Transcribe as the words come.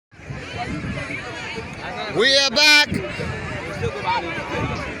We are back.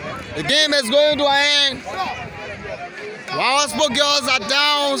 The game is going to an end. Robertsport girls are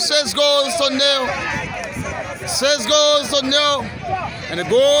down 6 goals to 0. 6 goals to 0. And the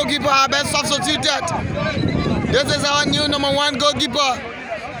goalkeeper has been substituted. This is our new #1 goalkeeper.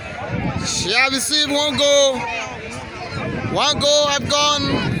 She has received 1 goal. 1 goal have gone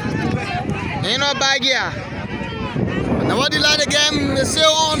in her bag here. Nevertheless, the game is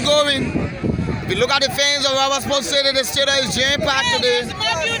still ongoing. If you look at the fans of Robertsport City, the stadium is jam-packed today.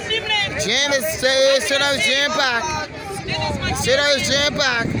 Stadium is jam-packed. Stadium is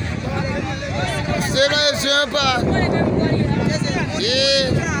jam-packed. Stadium is jam-packed. Yeah.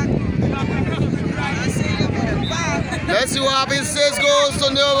 Let's see what happens. 6 goals to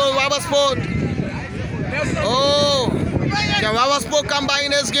 0 Robertsport. Oh, can Robertsport come by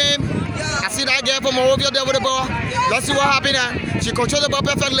in this game? I see that girl from Morovia there with the ball. Let's see what happened now. She controlled the ball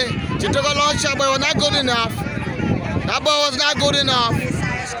perfectly. She took a long shot, but it was not good enough. That ball was not good enough.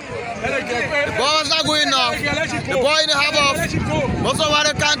 The ball was not good enough. The ball in the half off.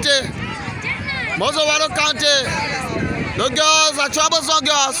 Robertsport County. Robertsport County. The girls are troublesome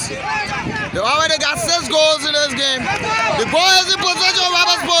girls. They already got 6 goals in this game. The ball is in possession of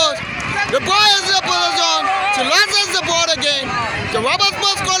Robertsport. The ball is in possession. She loses the ball again. Can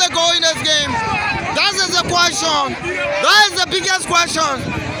Robertsport score a goal in this game? That is the question. That is the biggest question.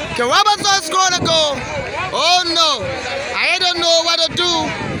 Can Robertsport score a goal? Oh no. I don't know what to do.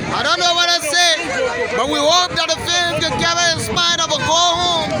 I don't know what to say. But we hope that the fans can gather in spite of a goal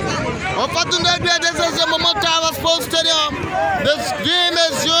home. Unfortunately, this is the Momentara Sports Stadium. This game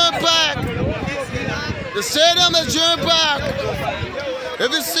is jam-packed. The stadium is jam-packed.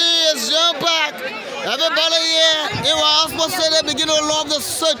 If you see, it's jam-packed. Everybody here in Robertsport City begin to love the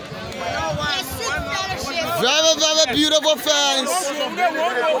city. Very, very beautiful fans.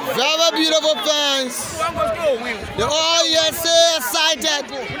 Very beautiful fans. They all here say excited.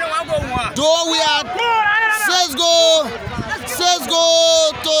 Though we are 6 goals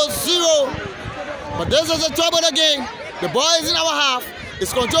to 0. But this is the trouble of the game. The ball is in our half.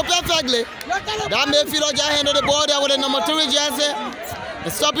 It's controlled perfectly. That midfielder just handled the ball there with the #3 jersey.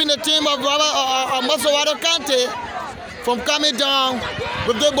 And stopping the team of Robertsport County from coming down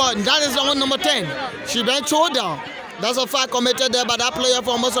with the ball. That is on number 10. She been thrown down. That's a fact committed there by that player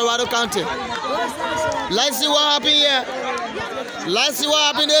from Robertsport County. Let's see what happened here. Let's see what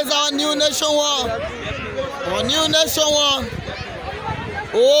happened. This is our new nation one. Our new nation one.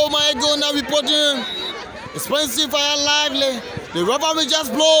 Oh my goodness, we put in expensive fire lively. The referee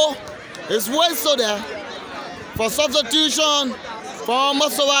just blow. It's wasted there for substitution for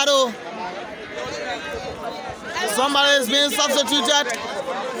Robertsport. Somebody is being substituted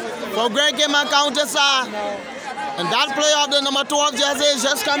for Great Game County side. And that player of the #12 jersey is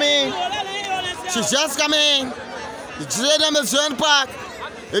just coming. She's just coming. The stadium is jam-packed.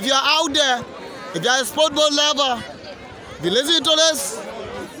 If you're out there, if you're a sport boat lover, if you listen to this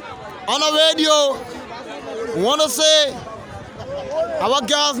on the radio, we want to say our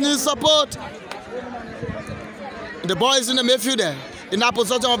girls need support. The boy is in the midfield there, in that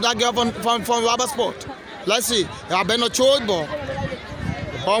position of that girl from Robertsport. Let's see. There have been a throw ball.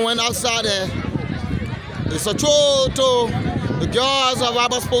 The ball went outside there. It's a throw to the girls of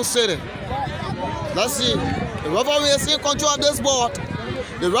Robertsport City. Let's see. The referee is in control of this board.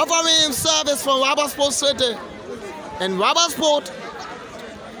 The referee himself is from Robertsport City. And Robertsport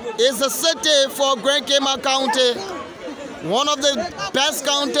is the city for Great Game County. One of the best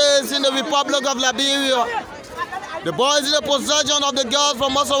counties in the Republic of Liberia. The ball is in the possession of the girls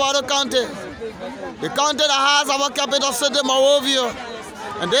from Robertsport County. The county that has our capital city, Morovia.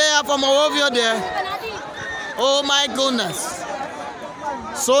 And they are from Morovia there. Oh my goodness.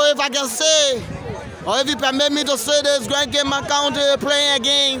 So if I can say, or if you permit me to say this, Great Game County playing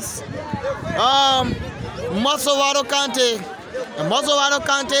against Robertsport County. And Robertsport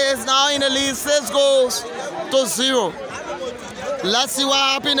County is now in the lead 6 goals to 0. Let's see what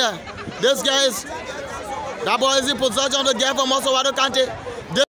happened there. This guy is, that boy is in possession of the game from Robertsport County.